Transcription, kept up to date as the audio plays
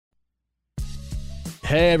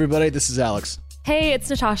Hey everybody, this is Alex. Hey, it's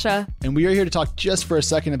Natasha. And we are here to talk just for a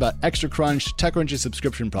second about Extra Crunch, TechCrunch's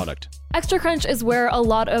subscription product. Extra Crunch is where a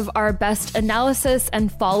lot of our best analysis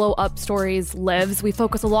and follow-up stories lives. We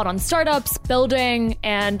focus a lot on startups, building,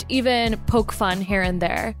 and even poke fun here and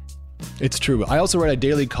there. It's true. I also write a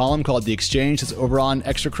daily column called The Exchange that's over on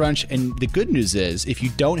Extra Crunch. And the good news is, if you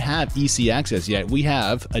don't have EC access yet, we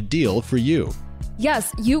have a deal for you.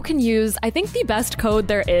 Yes, you can use, I think, the best code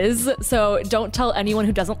there is. So don't tell anyone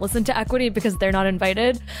who doesn't listen to Equity because they're not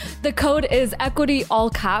invited. The code is Equity,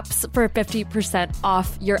 all caps, for 50%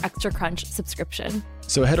 off your Extra Crunch subscription.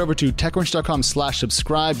 So head over to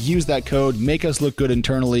TechCrunch.com/subscribe, use that code, make us look good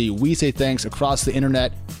internally. We say thanks across the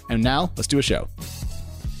internet. And now let's do a show.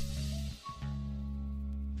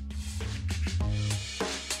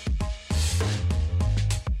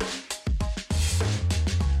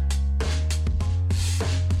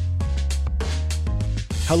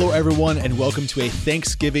 Hello, everyone, and welcome to a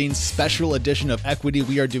Thanksgiving special edition of Equity.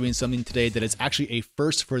 We are doing something today that is actually a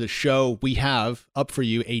first for the show. We have up for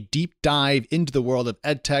you a deep dive into the world of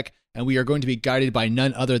EdTech, and we are going to be guided by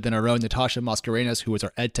none other than our own Natasha Mascarenhas, who is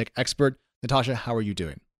our EdTech expert. Natasha, how are you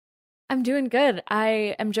doing? I'm doing good.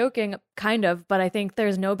 I am joking, kind of, but I think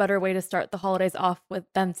there's no better way to start the holidays off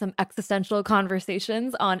than some existential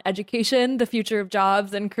conversations on education, the future of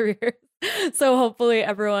jobs and careers. So hopefully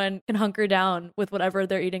everyone can hunker down with whatever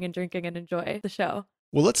they're eating and drinking and enjoy the show.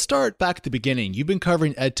 Well, let's start back at the beginning. You've been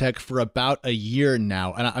covering EdTech for about a year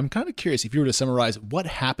now, and I'm kind of curious, if you were to summarize what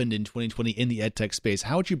happened in 2020 in the EdTech space,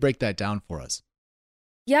 how would you break that down for us?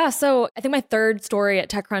 Yeah, so I think my third story at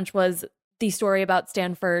TechCrunch was the story about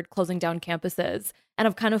Stanford closing down campuses, and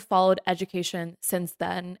I've kind of followed education since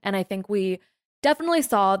then. And I think we definitely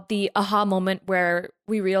saw the aha moment where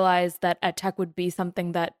we realized that EdTech would be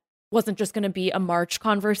something that wasn't just going to be a March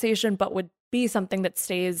conversation, but would be something that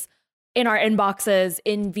stays in our inboxes,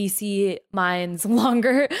 in VC minds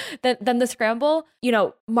longer than the scramble. You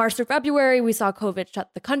know, March through February, we saw COVID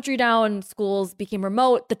shut the country down. Schools became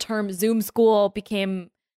remote. The term Zoom school became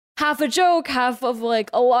half a joke, half of like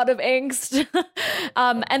a lot of angst.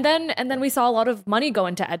 And then we saw a lot of money go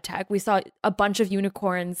into EdTech. We saw a bunch of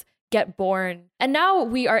unicorns get born. And now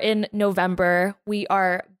we are in November. We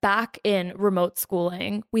are back in remote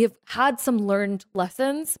schooling. We have had some learned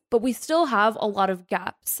lessons, but we still have a lot of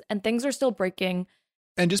gaps and things are still breaking.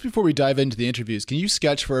 And just before we dive into the interviews, can you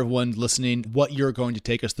sketch for everyone listening what you're going to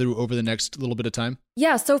take us through over the next little bit of time?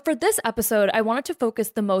 Yeah, so for this episode, I wanted to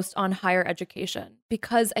focus the most on higher education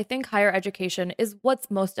because I think higher education is what's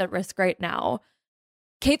most at risk right now.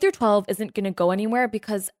 K through 12 isn't going to go anywhere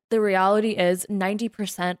because the reality is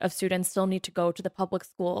 90% of students still need to go to the public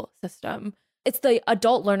school system. It's the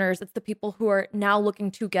adult learners, it's the people who are now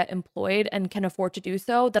looking to get employed and can afford to do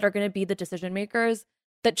so that are going to be the decision makers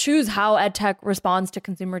that choose how EdTech responds to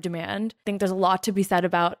consumer demand. I think there's a lot to be said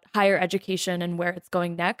about higher education and where it's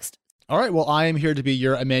going next. All right, well, I am here to be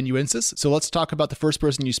your amanuensis. So let's talk about the first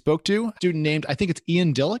person you spoke to, a student named, I think it's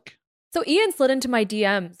Ian Dillick. So Ian slid into my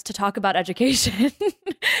DMs to talk about education.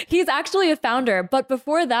 He's actually a founder, but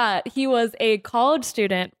before that, he was a college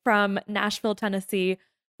student from Nashville, Tennessee,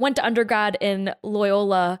 went to undergrad in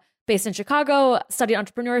Loyola, based in Chicago, studied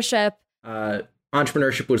entrepreneurship.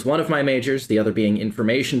 Entrepreneurship was one of my majors, the other being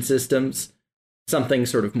information systems, something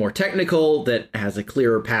sort of more technical that has a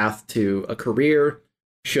clearer path to a career,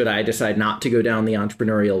 should I decide not to go down the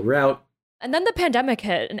entrepreneurial route. And then the pandemic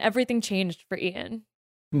hit and everything changed for Ian.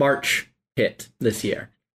 March hit this year.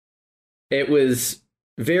 It was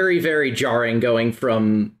very, very jarring going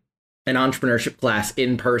from an entrepreneurship class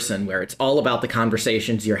in person where it's all about the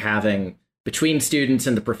conversations you're having between students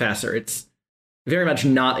and the professor. It's very much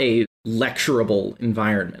not a lecturable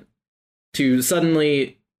environment. To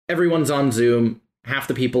suddenly everyone's on Zoom, half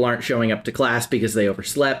the people aren't showing up to class because they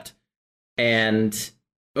overslept, and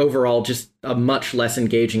overall just a much less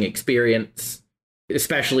engaging experience,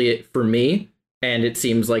 especially for me. And it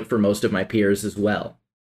seems like for most of my peers as well.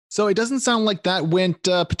 So it doesn't sound like that went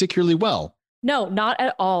particularly well. No, not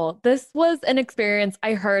at all. This was an experience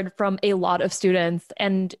I heard from a lot of students.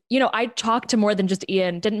 And, you know, I talked to more than just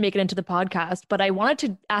Ian, didn't make it into the podcast, but I wanted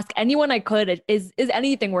to ask anyone I could, is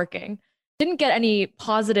anything working? Didn't get any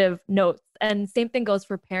positive notes. And same thing goes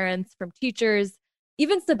for parents, from teachers.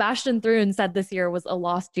 Even Sebastian Thrun said this year was a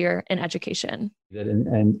lost year in education.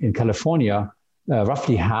 In California,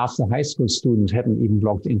 roughly half the high school students hadn't even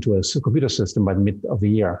logged into a computer system by the mid of the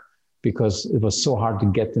year because it was so hard to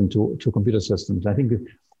get them to computer systems. I think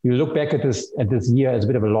you look back at this year as a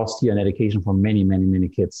bit of a lost year in education for many, many, many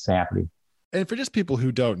kids, sadly. And for just people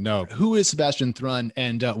who don't know, who is Sebastian Thrun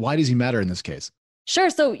and why does he matter in this case? Sure.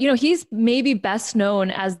 So, he's maybe best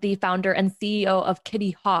known as the founder and CEO of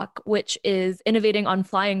Kitty Hawk, which is innovating on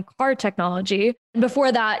flying car technology. And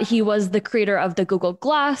before that, he was the creator of the Google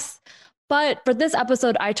Glass. But for this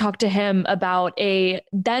episode, I talked to him about a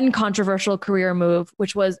then controversial career move,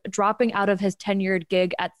 which was dropping out of his tenured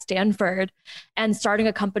gig at Stanford and starting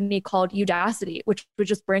a company called Udacity, which would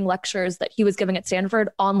just bring lectures that he was giving at Stanford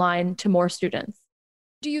online to more students.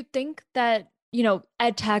 Do you think that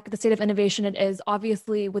ed tech, the state of innovation it is,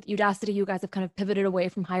 obviously with Udacity, you guys have kind of pivoted away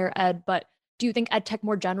from higher ed, but do you think ed tech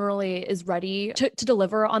more generally is ready to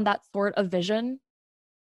deliver on that sort of vision?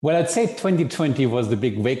 Well, I'd say 2020 was the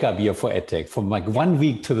big wake up year for ed tech. From like 1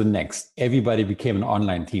 week to the next, everybody became an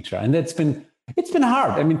online teacher. And it's been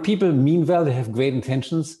hard. I mean, people mean well, they have great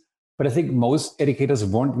intentions, but I think most educators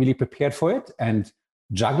weren't really prepared for it. And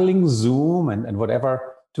juggling Zoom and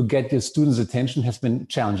whatever to get your students' attention has been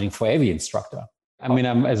challenging for every instructor. I mean,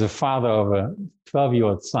 as a father of a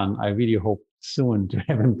 12-year-old son, I really hope soon to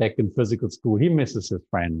have him back in physical school. He misses his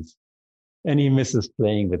friends and he misses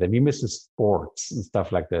playing with them. He misses sports and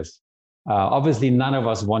stuff like this. Obviously, none of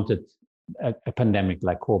us wanted a pandemic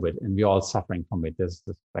like COVID, and we're all suffering from it.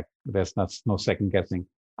 There's no second guessing.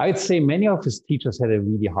 I'd say many of his teachers had a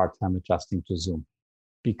really hard time adjusting to Zoom,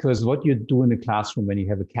 because what you do in the classroom when you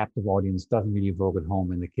have a captive audience doesn't really work at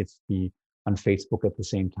home, and the kids be on Facebook at the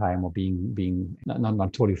same time or being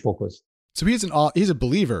not totally focused. So he's a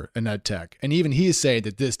believer in ed tech, and even he is saying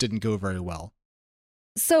that this didn't go very well.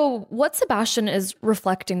 So what Sebastian is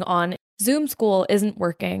reflecting on, Zoom school isn't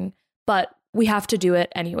working, but we have to do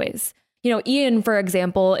it anyways. Ian, for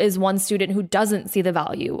example, is one student who doesn't see the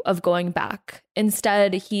value of going back.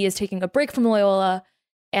 Instead, he is taking a break from Loyola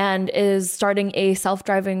and is starting a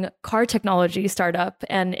self-driving car technology startup.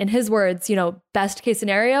 And in his words, best case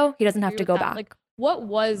scenario, he doesn't have to go back. Like, what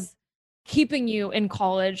was keeping you in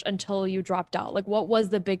college until you dropped out? Like, what was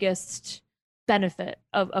the biggest benefit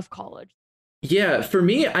of college? Yeah, for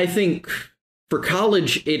me, I think for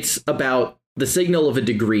college, it's about the signal of a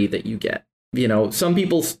degree that you get. Some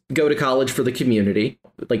people go to college for the community.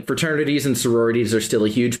 Like fraternities and sororities are still a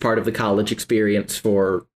huge part of the college experience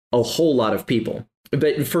for a whole lot of people.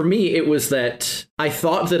 But for me, it was that I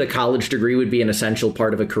thought that a college degree would be an essential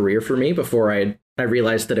part of a career for me before I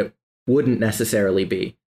realized that it wouldn't necessarily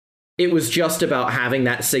be. It was just about having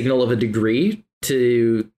that signal of a degree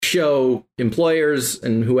to show employers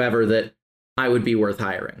and whoever that I would be worth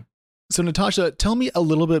hiring. So Natasha, tell me a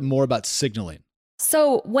little bit more about signaling.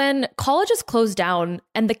 So when colleges closed down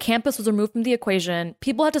and the campus was removed from the equation,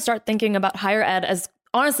 people had to start thinking about higher ed as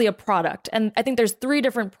honestly a product. And I think there's 3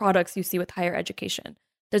 different products you see with higher education.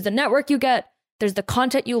 There's the network you get, there's the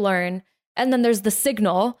content you learn, and then there's the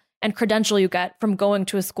signal and credential you get from going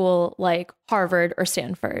to a school like Harvard or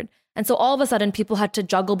Stanford. And so all of a sudden, people had to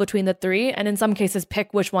juggle between the 3 and in some cases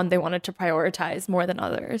pick which one they wanted to prioritize more than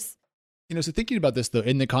others. So thinking about this, though,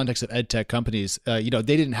 in the context of ed tech companies, they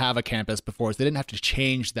didn't have a campus before, so they didn't have to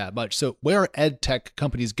change that much. So where are ed tech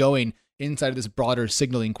companies going inside of this broader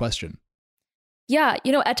signaling question? Yeah,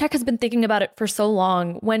 ed tech has been thinking about it for so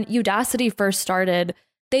long. When Udacity first started,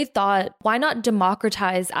 they thought, why not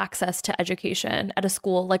democratize access to education at a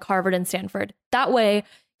school like Harvard and Stanford? That way,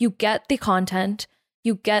 you get the content,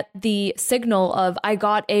 you get the signal of, I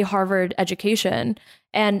got a Harvard education,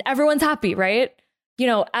 and everyone's happy, right?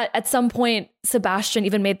 At some point, Sebastian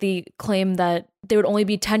even made the claim that there would only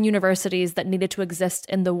be 10 universities that needed to exist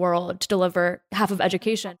in the world to deliver half of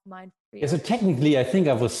education. Yeah, so technically, I think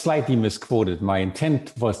I was slightly misquoted. My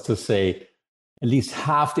intent was to say at least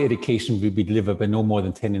half the education will be delivered by no more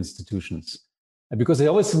than 10 institutions. Because there's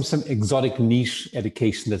always some exotic niche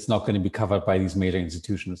education that's not going to be covered by these major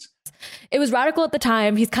institutions. It was radical at the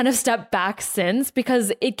time. He's kind of stepped back since,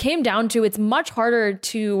 because it came down to it's much harder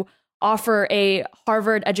to offer a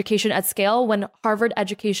Harvard education at scale when Harvard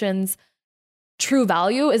education's true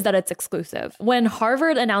value is that it's exclusive. When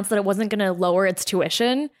Harvard announced that it wasn't going to lower its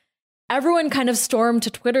tuition, everyone kind of stormed to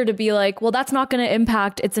Twitter to be like, well, that's not going to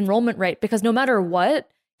impact its enrollment rate, because no matter what,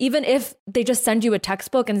 even if they just send you a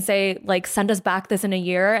textbook and say, like, send us back this in a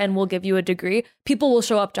year and we'll give you a degree, people will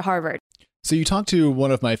show up to Harvard. So you talked to one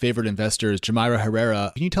of my favorite investors, Jamira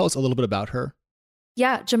Herrera. Can you tell us a little bit about her?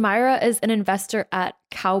 Yeah, Jamira is an investor at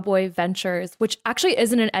Cowboy Ventures, which actually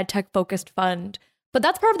isn't an edtech focused fund. But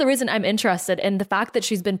that's part of the reason I'm interested in the fact that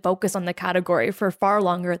she's been focused on the category for far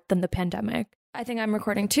longer than the pandemic. I think I'm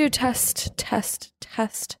recording too. Test.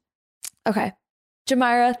 Okay.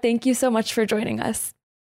 Jamira, thank you so much for joining us.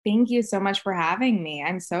 Thank you so much for having me.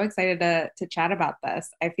 I'm so excited to chat about this.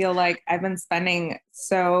 I feel like I've been spending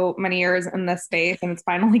so many years in this space and it's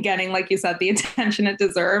finally getting, like you said, the attention it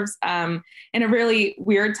deserves in a really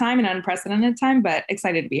weird time and unprecedented time, but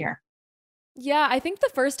excited to be here. Yeah, I think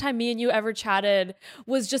the first time me and you ever chatted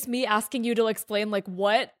was just me asking you to explain like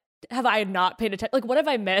what have I not paid attention? Like, what have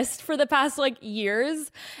I missed for the past like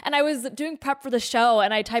years? And I was doing prep for the show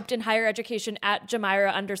and I typed in higher education at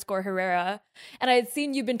Jamira_Herrera. And I had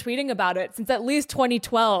seen you've been tweeting about it since at least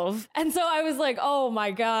 2012. And so I was like, oh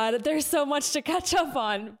my God, there's so much to catch up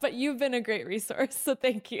on. But you've been a great resource. So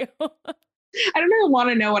thank you. I don't even want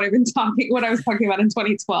to know what I was talking about in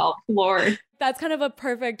 2012. Lord. That's kind of a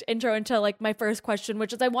perfect intro into like my first question,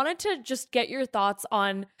 which is I wanted to just get your thoughts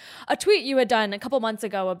on a tweet you had done a couple months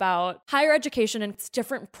ago about higher education and its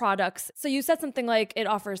different products. So you said something like it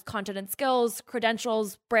offers content and skills,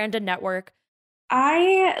 credentials, brand and network.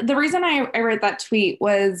 The reason I wrote that tweet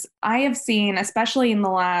was I have seen, especially in the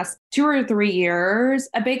last 2 or 3 years,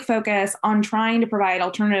 a big focus on trying to provide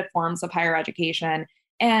alternative forms of higher education.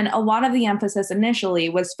 And a lot of the emphasis initially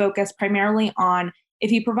was focused primarily on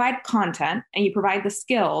if you provide content and you provide the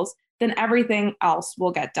skills, then everything else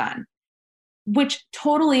will get done, which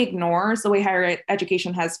totally ignores the way higher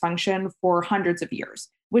education has functioned for hundreds of years,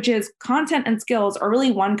 which is content and skills are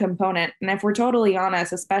really one component. And if we're totally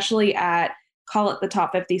honest, especially at call it the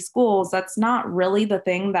top 50 schools, that's not really the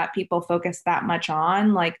thing that people focus that much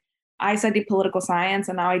on. Like I studied political science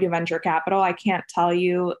and now I do venture capital. I can't tell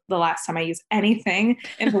you the last time I used anything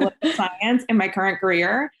in political science in my current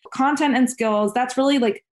career. Content and skills, that's really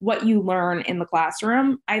like what you learn in the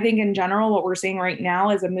classroom. I think in general, what we're seeing right now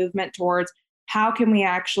is a movement towards how can we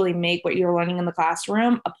actually make what you're learning in the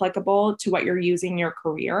classroom applicable to what you're using in your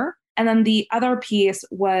career. And then the other piece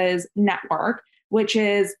was network, which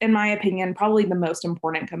is, in my opinion, probably the most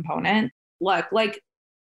important component. Look, like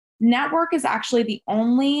network is actually the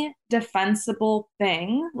only defensible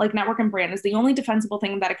thing, like network and brand is the only defensible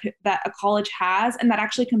thing that a college has and that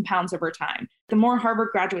actually compounds over time. The more Harvard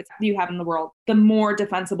graduates you have in the world, the more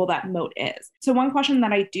defensible that moat is. So one question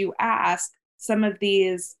that I do ask some of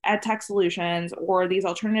these ed tech solutions or these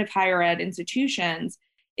alternative higher ed institutions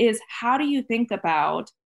is how do you think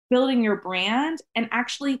about building your brand and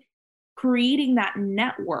actually creating that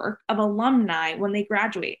network of alumni when they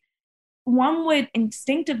graduate? One would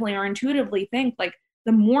instinctively or intuitively think like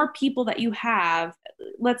the more people that you have,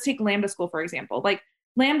 let's take Lambda School, for example, like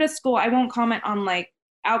Lambda School, I won't comment on like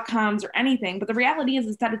outcomes or anything, but the reality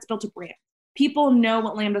is that it's built a brand. People know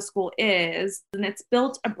what Lambda School is and it's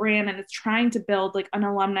built a brand and it's trying to build like an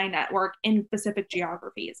alumni network in specific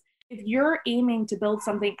geographies. If you're aiming to build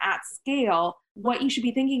something at scale, what you should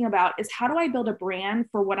be thinking about is how do I build a brand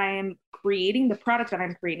for what I am creating, the product that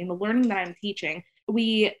I'm creating, the learning that I'm teaching.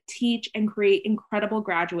 We teach and create incredible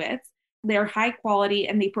graduates. They're high quality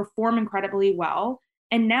and they perform incredibly well.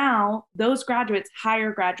 And now those graduates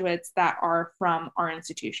hire graduates that are from our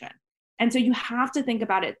institution. And so you have to think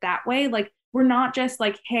about it that way. Like we're not just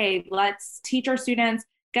like, hey, let's teach our students,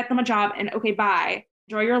 get them a job and okay, bye,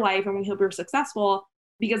 enjoy your life and we hope you're successful,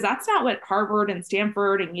 because that's not what Harvard and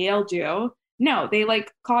Stanford and Yale do. No, they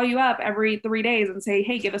like call you up every 3 days and say,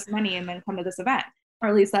 hey, give us money and then come to this event. Or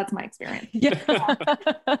at least that's my experience. Yeah.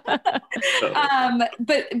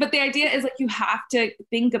 But the idea is like you have to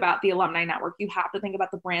think about the alumni network. You have to think about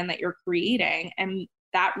the brand that you're creating. And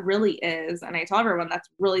that really is, and I tell everyone, that's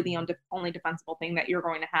really the only defensible thing that you're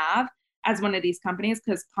going to have as one of these companies,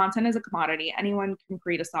 because content is a commodity. Anyone can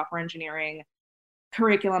create a software engineering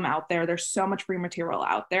curriculum out there. There's so much free material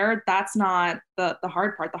out there. That's not the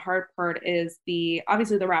hard part. The hard part is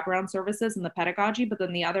obviously the wraparound services and the pedagogy, but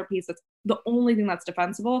then the other piece that's the only thing that's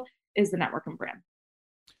defensible is the network and brand.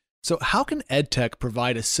 So how can EdTech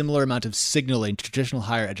provide a similar amount of signaling to traditional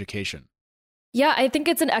higher education? Yeah, I think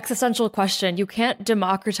it's an existential question. You can't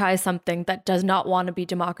democratize something that does not want to be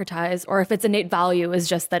democratized, or if its innate value is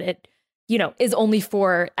just that it is only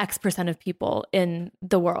for X% of people in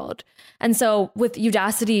the world. And so with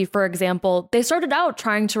Udacity, for example, they started out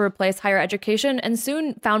trying to replace higher education and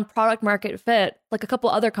soon found product market fit, like a couple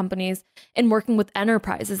other companies, in working with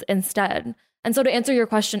enterprises instead. And so to answer your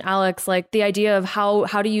question, Alex, like the idea of how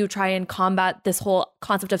do you try and combat this whole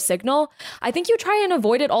concept of signal? I think you try and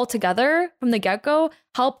avoid it altogether from the get-go,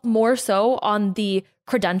 help more so on the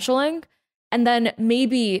credentialing, and then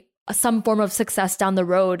maybe some form of success down the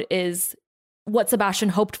road is what Sebastian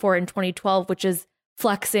hoped for in 2012, which is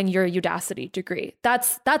flexing your Udacity degree.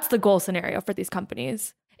 That's the goal scenario for these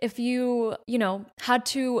companies. If you had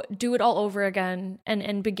to do it all over again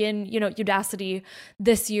and begin, Udacity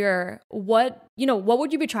this year, what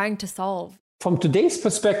would you be trying to solve From today's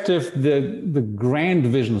perspective, the grand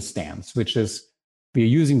vision stands, which is we are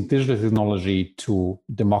using digital technology to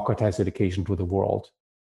democratize education to the world.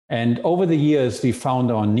 And over the years, we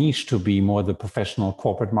found our niche to be more the professional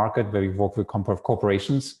corporate market, where we work with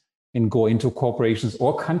corporations and go into corporations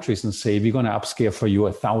or countries and say, we're going to upscale for you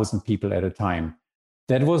 1,000 people at a time.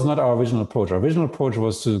 That was not our original approach. Our original approach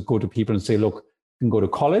was to go to people and say, look, you can go to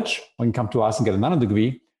college or you can come to us and get another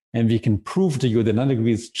degree, and we can prove to you that another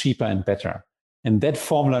degree is cheaper and better. And that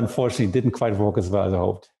formula, unfortunately, didn't quite work as well as I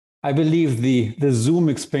hoped. I believe the Zoom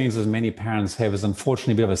experience, as many parents have, is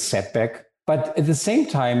unfortunately a bit of a setback. But at the same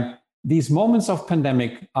time, these moments of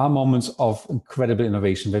pandemic are moments of incredible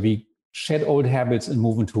innovation, where we shed old habits and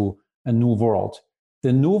move into a new world.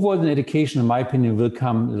 The new world in education, in my opinion, will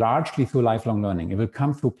come largely through lifelong learning. It will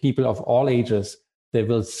come through people of all ages that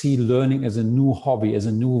will see learning as a new hobby, as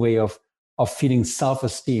a new way of feeling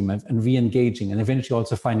self-esteem and re-engaging, and eventually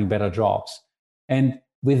also finding better jobs. And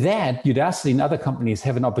with that, Udacity and other companies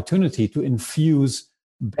have an opportunity to infuse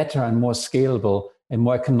better and more scalable and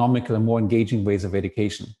more economical and more engaging ways of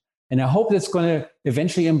education. And I hope that's going to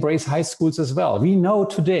eventually embrace high schools as well. We know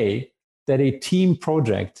today that a team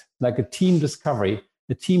project, like a team discovery,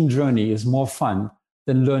 the team journey is more fun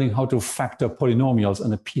than learning how to factor polynomials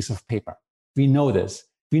on a piece of paper. We know this.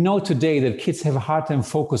 We know today that kids have a hard time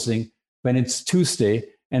focusing when it's Tuesday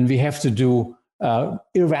and we have to do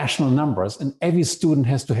irrational numbers, and every student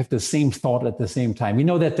has to have the same thought at the same time. We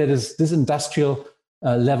know that this industrial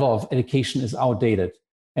level of education is outdated.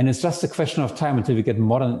 And it's just a question of time until we get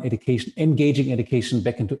modern education, engaging education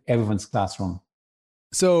back into everyone's classroom.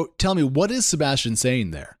 So tell me, what is Sebastian saying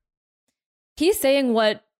there? He's saying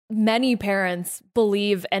what many parents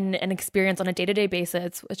believe and experience on a day-to-day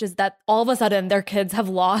basis, which is that all of a sudden their kids have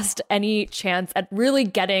lost any chance at really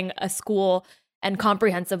getting a school and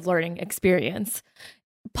comprehensive learning experience.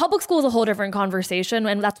 Public school is a whole different conversation,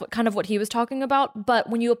 and that's what he was talking about. But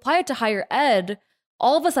when you apply it to higher ed,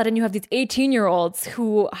 all of a sudden you have these 18-year-olds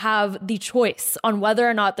who have the choice on whether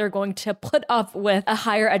or not they're going to put up with a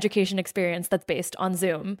higher education experience that's based on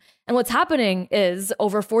Zoom. And what's happening is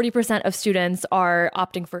over 40% of students are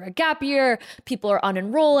opting for a gap year, people are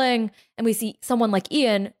unenrolling, and we see someone like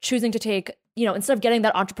Ian choosing to take, instead of getting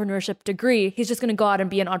that entrepreneurship degree, he's just going to go out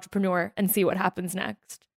and be an entrepreneur and see what happens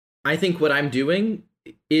next. I think what I'm doing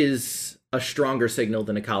is a stronger signal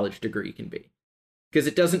than a college degree can be. Because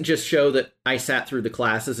it doesn't just show that I sat through the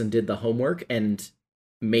classes and did the homework and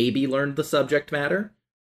maybe learned the subject matter.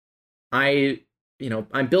 I'm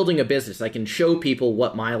building a business. I can show people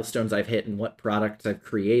what milestones I've hit and what products I've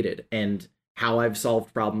created and how I've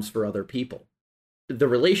solved problems for other people. The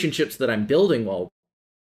relationships that I'm building while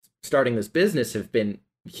starting this business have been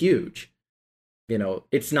huge.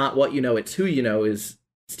 It's not what you know, it's who you know is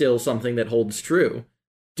still something that holds true.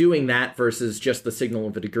 Doing that versus just the signal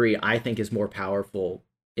of a degree, I think is more powerful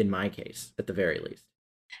in my case, at the very least.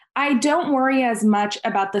 I don't worry as much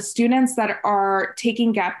about the students that are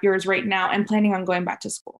taking gap years right now and planning on going back to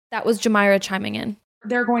school. That was Jamira chiming in.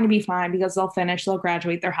 They're going to be fine because they'll finish, they'll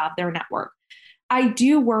graduate, they'll have their network. I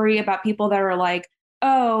do worry about people that are like,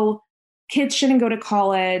 oh, kids shouldn't go to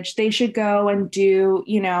college. They should go and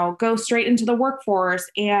go straight into the workforce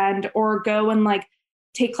or go and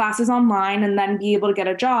take classes online and then be able to get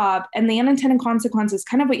a job. And the unintended consequence is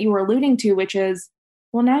kind of what you were alluding to, which is,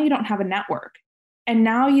 well, now you don't have a network. And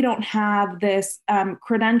now you don't have this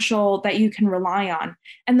credential that you can rely on.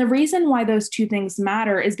 And the reason why those two things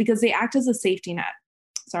matter is because they act as a safety net.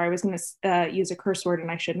 Sorry, I was going to use a curse word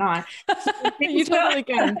and I should not. You totally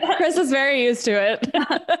can. Chris is very used to it.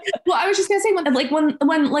 Well, I was just going to say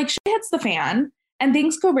when shit hits the fan, and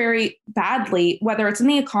things go very badly, whether it's in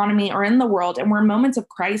the economy or in the world, and we're in moments of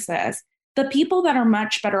crisis, the people that are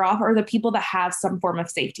much better off are the people that have some form of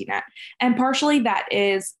safety net. And partially that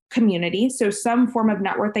is community. So some form of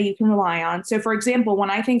network that you can rely on. So for example,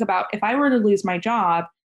 when I think about if I were to lose my job,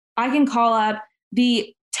 I can call up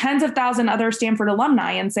the tens of thousands other Stanford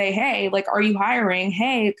alumni and say, hey, are you hiring?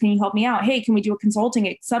 Hey, can you help me out? Hey, can we do a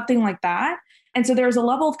consulting? Something like that. And so there's a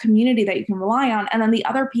level of community that you can rely on. And then the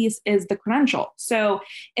other piece is the credential. So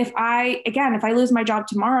if I lose my job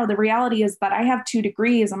tomorrow, the reality is that I have 2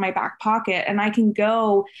 degrees in my back pocket and I can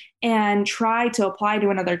go and try to apply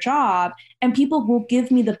to another job. And people will give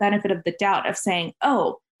me the benefit of the doubt of saying,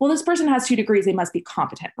 oh, well, this person has 2 degrees. They must be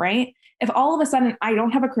competent, right? If all of a sudden I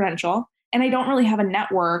don't have a credential and I don't really have a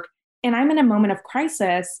network and I'm in a moment of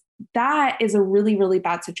crisis, that is a really, really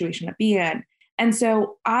bad situation to be in. And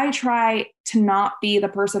so I try to not be the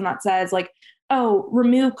person that says oh,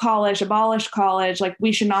 remove college, abolish college.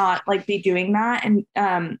 We should not be doing that in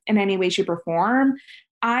any way, shape or form.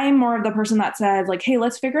 I'm more of the person that says like, hey,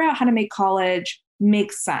 let's figure out how to make college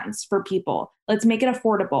make sense for people. Let's make it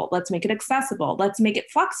affordable. Let's make it accessible. Let's make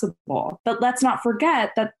it flexible. But let's not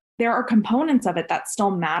forget that there are components of it that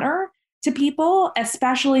still matter to people,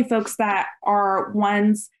 especially folks that are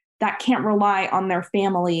ones that can't rely on their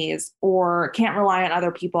families or can't rely on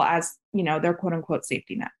other people as, you know, their quote unquote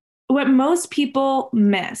safety net. What most people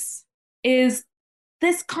miss is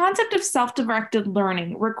this concept of self-directed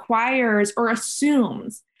learning requires or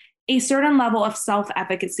assumes a certain level of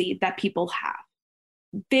self-efficacy that people have.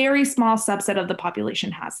 Very small subset of the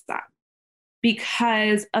population has that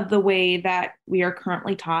because of the way that we are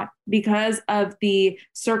currently taught, because of the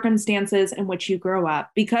circumstances in which you grow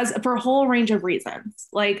up, because for a whole range of reasons,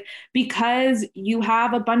 like because you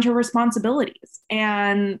have a bunch of responsibilities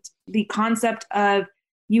and the concept of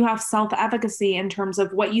you have self-efficacy in terms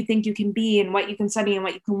of what you think you can be and what you can study and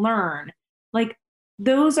what you can learn. Like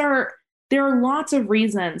there are lots of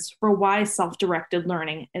reasons for why self-directed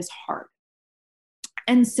learning is hard.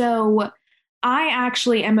 And so I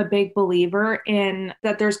actually am a big believer in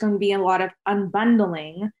that there's going to be a lot of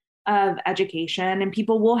unbundling of education and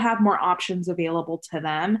people will have more options available to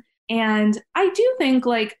them. And I do think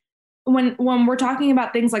like when we're talking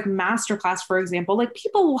about things like masterclass, for example, like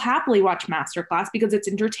people will happily watch masterclass because it's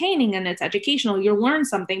entertaining and it's educational. You'll learn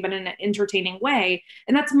something, but in an entertaining way.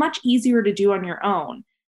 And that's much easier to do on your own.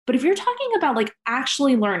 But if you're talking about like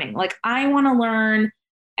actually learning, like I want to learn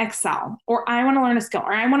Excel or I want to learn a skill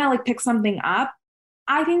or I want to like pick something up,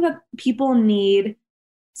 I think that people need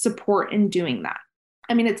support in doing that.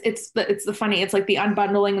 I mean, it's the funny, it's like the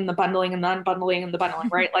unbundling and the bundling and the unbundling and the bundling,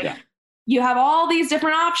 right? Like you have all these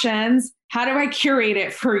different options. How do I curate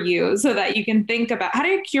it for you so that you can think about how do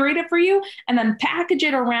I curate it for you and then package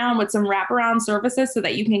it around with some wraparound services so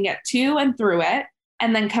that you can get to and through it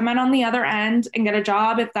and then come out on the other end and get a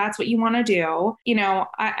job if that's what you want to do, you know,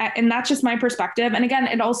 and that's just my perspective. And again,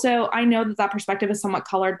 it also, I know that perspective is somewhat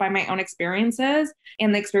colored by my own experiences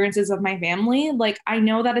and the experiences of my family. Like, I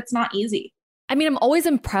know that it's not easy. I mean, I'm always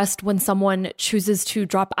impressed when someone chooses to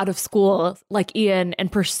drop out of school like Ian and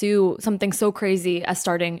pursue something so crazy as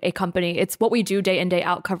starting a company. It's what we do day in, day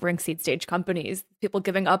out covering seed stage companies, people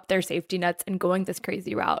giving up their safety nets and going this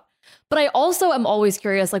crazy route. But I also am always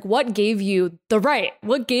curious, like what gave you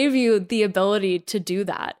the ability to do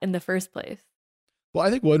that in the first place? Well,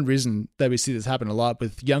 I think one reason that we see this happen a lot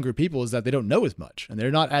with younger people is that they don't know as much and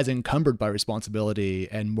they're not as encumbered by responsibility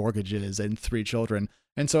and mortgages and 3 children.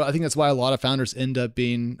 And so I think that's why a lot of founders end up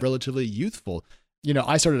being relatively youthful. You know,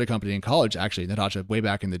 I started a company in college, actually, Natasha, way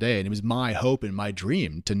back in the day. And it was my hope and my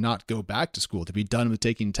dream to not go back to school, to be done with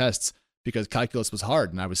taking tests because calculus was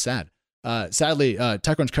hard and I was sad. Sadly,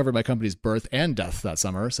 TechCrunch covered my company's birth and death that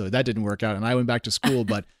summer. So that didn't work out and I went back to school.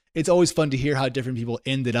 But it's always fun to hear how different people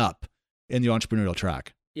ended up in the entrepreneurial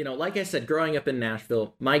track. You know, like I said, growing up in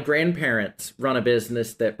Nashville, my grandparents run a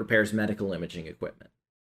business that repairs medical imaging equipment.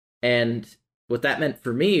 And what that meant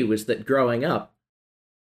for me was that growing up,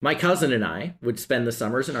 my cousin and I would spend the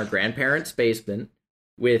summers in our grandparents' basement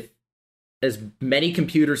with as many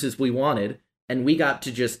computers as we wanted, and we got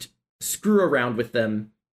to just screw around with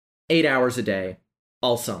them 8 hours a day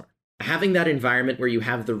all summer. Having that environment where you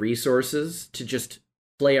have the resources to just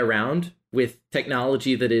play around with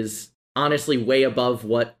technology that is honestly way above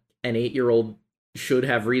what an 8-year-old should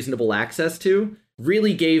have reasonable access to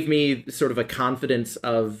really gave me sort of a confidence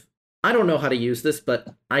of, I don't know how to use this,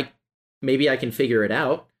 but maybe I can figure it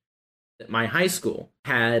out. My high school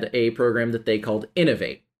had a program that they called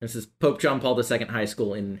Innovate. This is Pope John Paul II High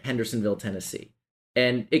School in Hendersonville, Tennessee.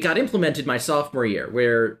 And it got implemented my sophomore year,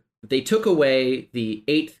 where they took away the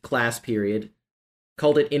 8th class period,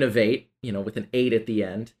 called it Innovate, you know, with an 8 at the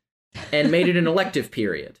end, and made it an elective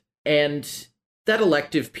period. And that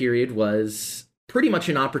elective period was pretty much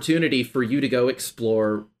an opportunity for you to go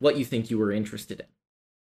explore what you think you were interested in.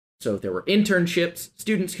 So there were internships,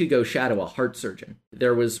 students could go shadow a heart surgeon.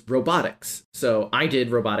 There was robotics. So I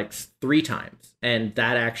did robotics 3 times, and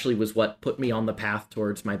that actually was what put me on the path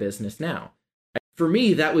towards my business now. For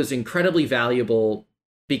me, that was incredibly valuable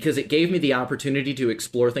because it gave me the opportunity to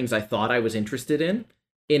explore things I thought I was interested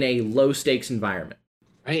in a low-stakes environment.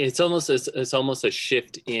 Right. It's almost a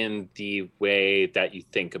shift in the way that you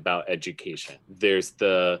think about education. There's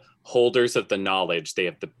the holders of the knowledge. They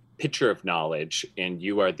have the pitcher of knowledge, and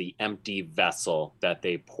you are the empty vessel that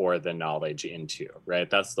they pour the knowledge into, right?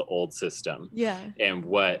 That's the old system. Yeah. And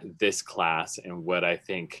what this class and what I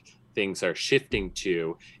think things are shifting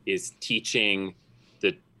to is teaching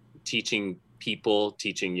people,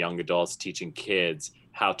 teaching young adults, teaching kids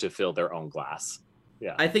how to fill their own glass.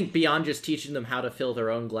 Yeah. I think beyond just teaching them how to fill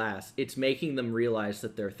their own glass, it's making them realize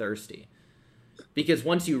that they're thirsty. Because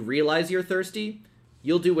once you realize you're thirsty,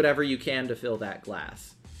 you'll do whatever you can to fill that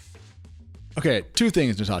glass. Okay, two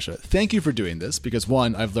things, Natasha. Thank you for doing this because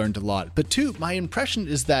one, I've learned a lot. But two, my impression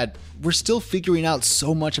is that we're still figuring out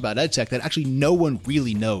so much about EdTech that actually no one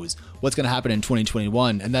really knows what's going to happen in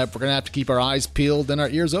 2021 and that we're going to have to keep our eyes peeled and our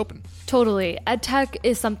ears open. Totally. EdTech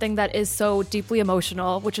is something that is so deeply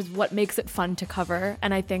emotional, which is what makes it fun to cover.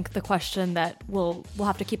 And I think the question that we'll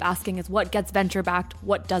have to keep asking is what gets venture backed,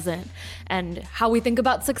 what doesn't, and how we think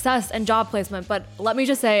about success and job placement. But let me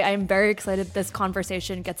just say, I am very excited this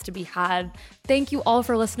conversation gets to be had. Thank you all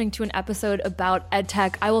for listening to an episode about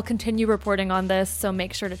EdTech. I will continue reporting on this, so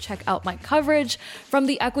make sure to check out my coverage. From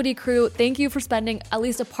the Equity crew, thank you for spending at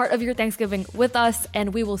least a part of your Thanksgiving with us,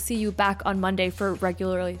 and we will see you back on Monday for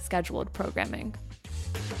regularly scheduled programming.